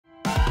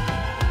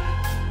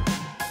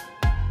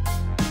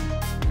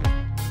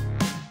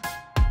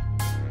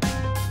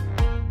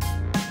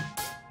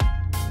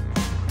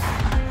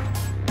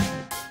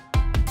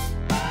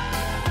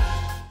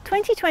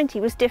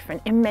2020 was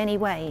different in many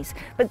ways,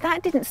 but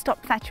that didn't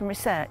stop Thatcham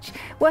Research,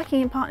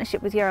 working in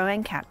partnership with Euro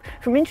NCAP,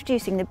 from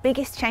introducing the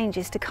biggest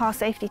changes to car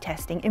safety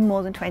testing in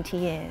more than 20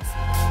 years.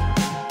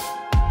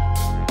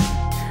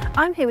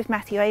 I'm here with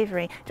Matthew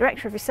Avery,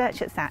 Director of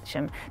Research at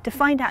Thatcham, to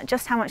find out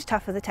just how much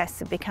tougher the tests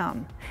have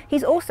become.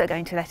 He's also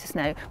going to let us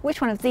know which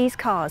one of these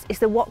cars is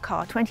the What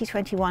Car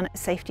 2021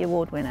 Safety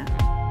Award winner.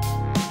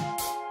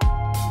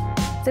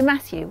 So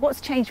Matthew, what's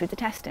changed with the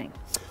testing?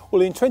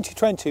 Well, in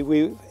 2020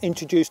 we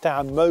introduced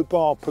our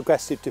mobile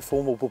progressive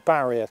deformable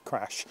barrier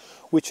crash,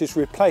 which has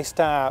replaced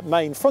our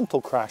main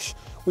frontal crash,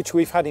 which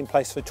we've had in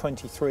place for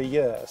 23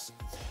 years.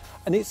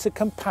 And it's a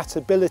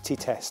compatibility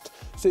test,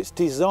 so it's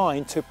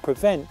designed to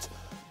prevent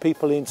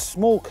people in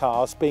small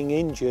cars being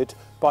injured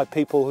by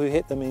people who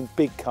hit them in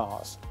big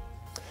cars.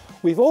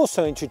 We've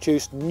also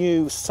introduced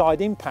new side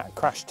impact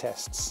crash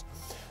tests.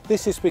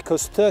 This is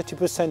because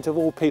 30% of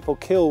all people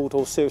killed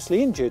or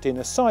seriously injured in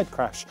a side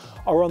crash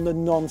are on the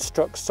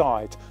non-struck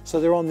side, so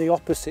they're on the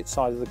opposite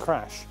side of the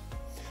crash.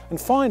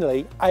 And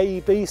finally,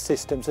 AEB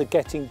systems are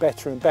getting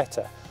better and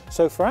better.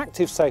 So for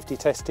active safety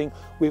testing,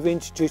 we've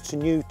introduced a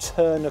new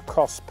turn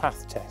across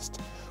path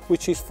test,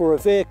 which is for a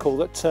vehicle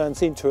that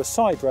turns into a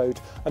side road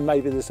and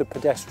maybe there's a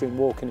pedestrian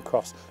walking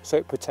across, so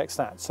it protects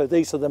that. So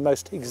these are the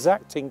most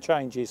exacting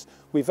changes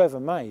we've ever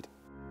made.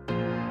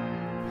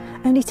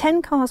 Only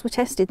 10 cars were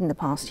tested in the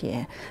past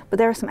year, but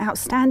there are some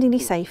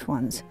outstandingly safe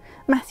ones.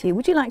 Matthew,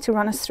 would you like to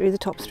run us through the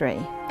top 3?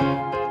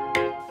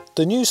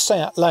 The new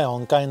Seat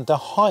Leon gained the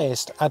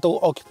highest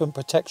adult occupant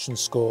protection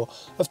score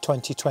of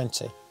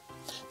 2020.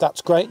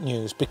 That's great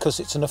news because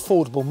it's an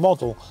affordable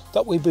model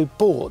that will be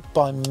bought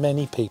by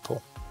many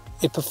people.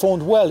 It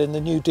performed well in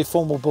the new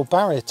deformable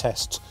barrier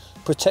tests,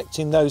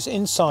 protecting those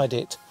inside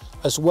it,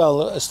 as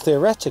well as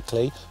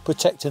theoretically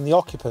protecting the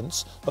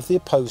occupants of the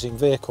opposing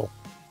vehicle.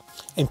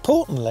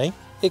 Importantly,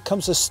 it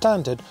comes as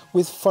standard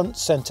with front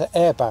centre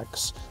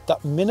airbags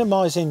that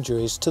minimise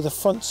injuries to the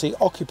front seat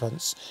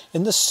occupants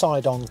in the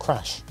side-on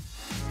crash.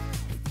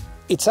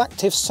 Its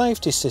active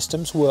safety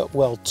systems work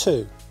well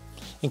too,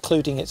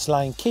 including its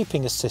lane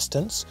keeping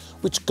assistance,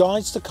 which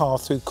guides the car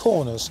through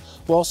corners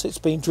whilst it's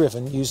being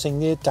driven using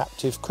the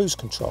adaptive cruise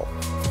control.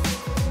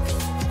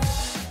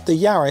 The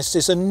Yaris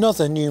is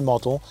another new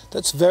model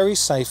that's very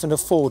safe and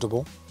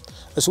affordable.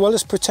 As well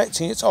as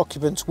protecting its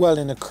occupants well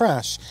in a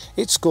crash,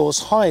 it scores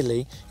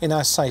highly in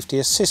our Safety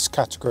Assist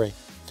category.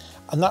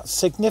 And that's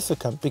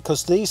significant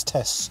because these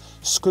tests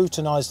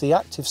scrutinise the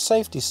active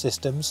safety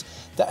systems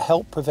that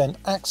help prevent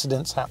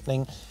accidents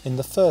happening in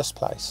the first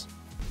place.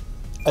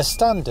 As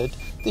standard,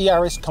 the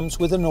Yaris comes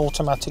with an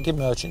automatic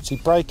emergency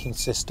braking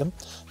system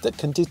that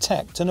can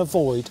detect and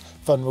avoid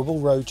vulnerable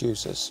road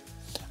users,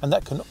 and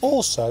that can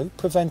also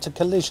prevent a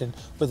collision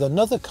with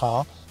another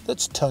car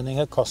that's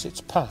turning across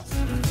its path.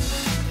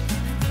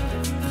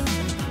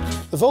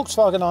 The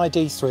Volkswagen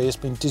ID.3 has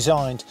been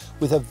designed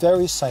with a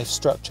very safe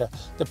structure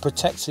that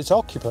protects its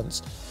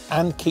occupants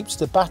and keeps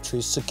the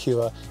batteries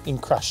secure in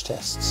crash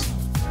tests.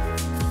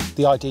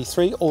 The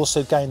ID.3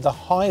 also gained the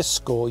highest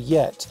score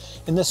yet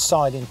in the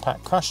side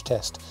impact crash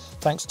test,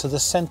 thanks to the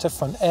centre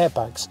front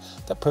airbags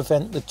that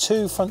prevent the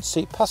 2 front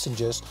seat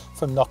passengers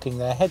from knocking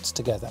their heads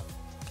together.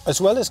 As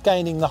well as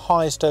gaining the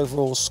highest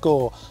overall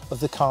score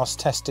of the cars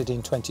tested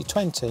in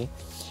 2020,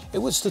 it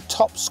was the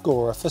top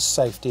scorer for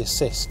Safety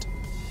Assist.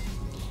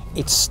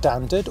 Its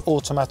standard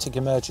automatic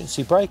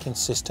emergency braking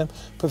system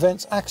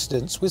prevents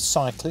accidents with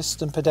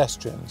cyclists and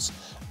pedestrians,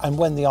 and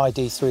when the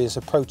ID.3 is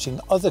approaching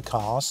other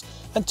cars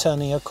and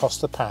turning across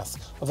the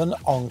path of an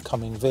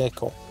oncoming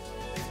vehicle.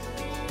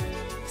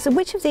 So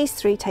which of these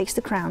 3 takes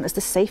the crown as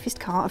the safest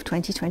car of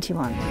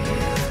 2021?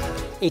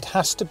 It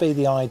has to be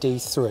the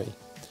ID.3,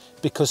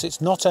 because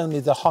it's not only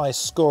the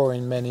highest score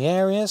in many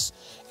areas,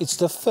 it's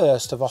the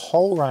first of a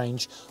whole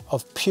range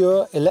of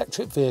pure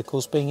electric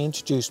vehicles being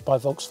introduced by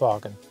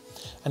Volkswagen.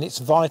 And it's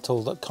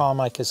vital that car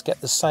makers get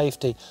the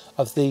safety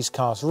of these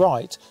cars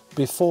right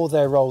before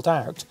they're rolled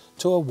out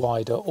to a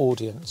wider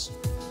audience.